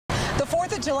The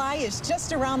 4th of July is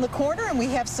just around the corner, and we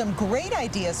have some great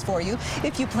ideas for you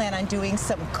if you plan on doing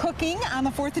some cooking on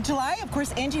the 4th of July. Of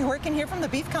course, Angie Horkan here from the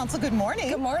Beef Council. Good morning.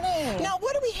 Good morning. Now,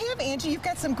 what do we have, Angie? You've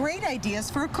got some great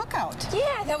ideas for a cookout. Yeah,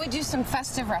 I thought we'd do some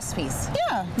festive recipes.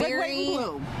 Yeah, red, white, and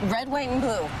blue. Red, white, and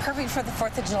blue. Perfect for the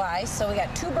 4th of July. So we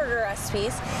got 2 burger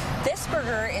recipes. This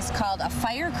burger is called a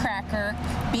firecracker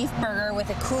beef burger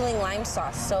with a cooling lime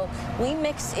sauce. So we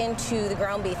mix into the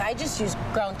ground beef. I just use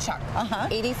ground chuck.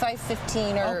 85-15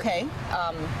 or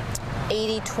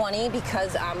 80-20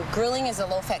 because grilling is a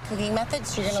low-fat cooking method,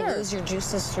 so you're going to lose your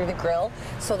juices through the grill.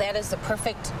 So that is the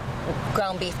perfect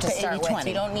ground beef to start with.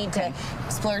 You don't need to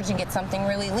splurge and get something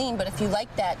really lean, but if you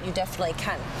like that, you definitely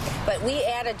can. But we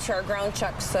added to our ground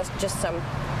chucks just some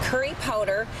curry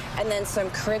powder and then some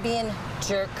Caribbean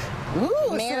jerk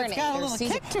marinade. So it's got a little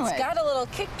kick to it. It's got a little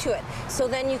kick to it. So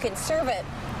then you can serve it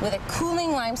with a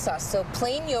cooling lime sauce. So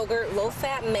plain yogurt,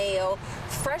 low-fat mayo,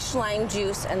 fresh lime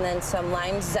juice, and then some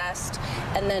lime zest.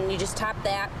 And then you just top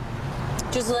that,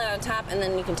 drizzle it on top, and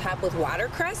then you can top with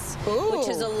watercress, which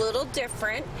is a little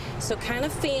different. So kind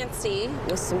of fancy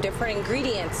with some different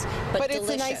ingredients, but delicious.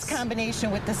 It's a nice combination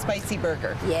with the spicy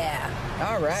burger. Yeah.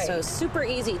 All right. So super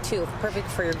easy too, perfect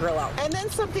for your grill out. And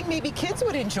then something maybe kids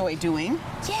would enjoy doing.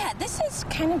 Yeah, this is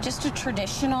kind of just a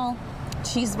traditional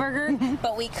cheeseburger,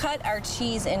 but we cut our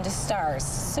cheese into stars.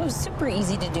 So super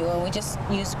easy to do, and we just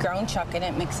use ground chuck. I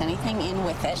didn't mix anything in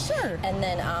with it. Sure. And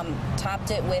then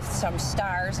topped it with some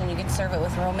stars, and you can serve it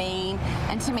with romaine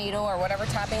and tomato or whatever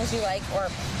toppings you like. Or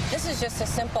this is just a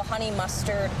simple honey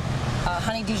mustard,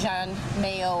 honey Dijon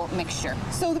mayo mixture.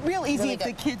 So real easy if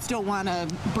the kids don't want to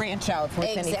branch out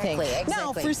with anything. Exactly.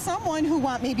 Now, for someone who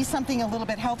want maybe something a little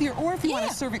bit healthier, or if you want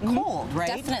to serve it cold, right?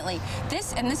 Definitely.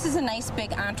 This is a nice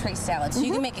big entree salad. So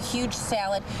you can make a huge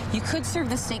salad. You could serve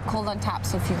the steak cold on top.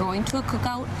 So if you're going to a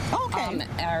cookout,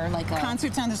 or like a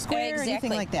concerts on the square, or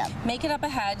anything like that, make it up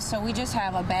ahead. So we just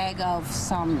have a bag of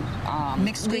some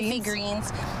mixed leafy greens,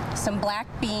 some black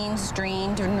beans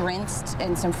drained and rinsed,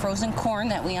 and some frozen corn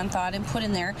that we unthawed and put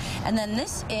in there. And then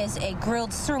this is a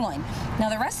grilled sirloin. Now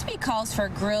the recipe calls for a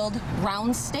grilled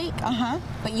round steak,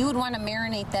 but you would want to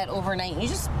marinate that overnight. You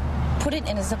just put it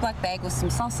in a Ziploc bag with some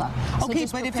salsa. Okay,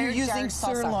 but if you're using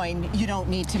sirloin, you don't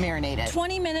need to marinate it.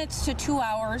 20 minutes to 2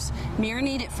 hours.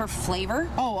 Marinate it for flavor.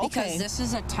 Oh, okay. Because this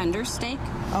is a tender steak.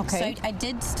 Okay. So I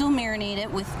did still marinate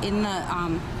it within the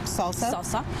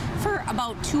salsa for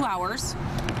about 2 hours.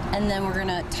 And then we're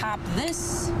gonna top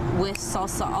this with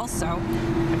salsa also,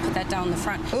 and put that down the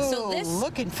front. Ooh, so this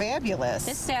looking fabulous.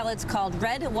 This salad's called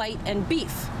red, white, and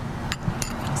beef.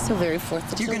 So very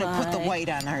 4th of July. You're gonna put the white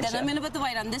on, aren't you? Then I'm gonna put the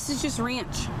white on. This is just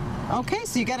ranch. Okay,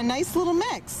 so you got a nice little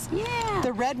mix. Yeah.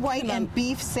 The red, white, and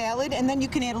beef salad, and then you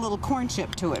can add a little corn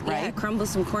chip to it, right? Yeah, crumble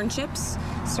some corn chips,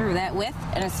 serve that with,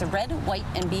 and it's a red, white,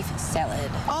 and beef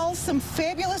salad. All some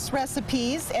fabulous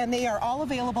recipes, and they are all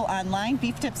available online,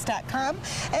 beeftips.com,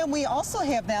 and we also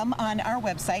have them on our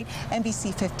website,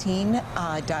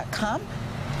 NBC15.com.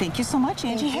 Thank you so much,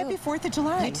 Angie. Happy 4th of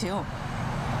July. You too.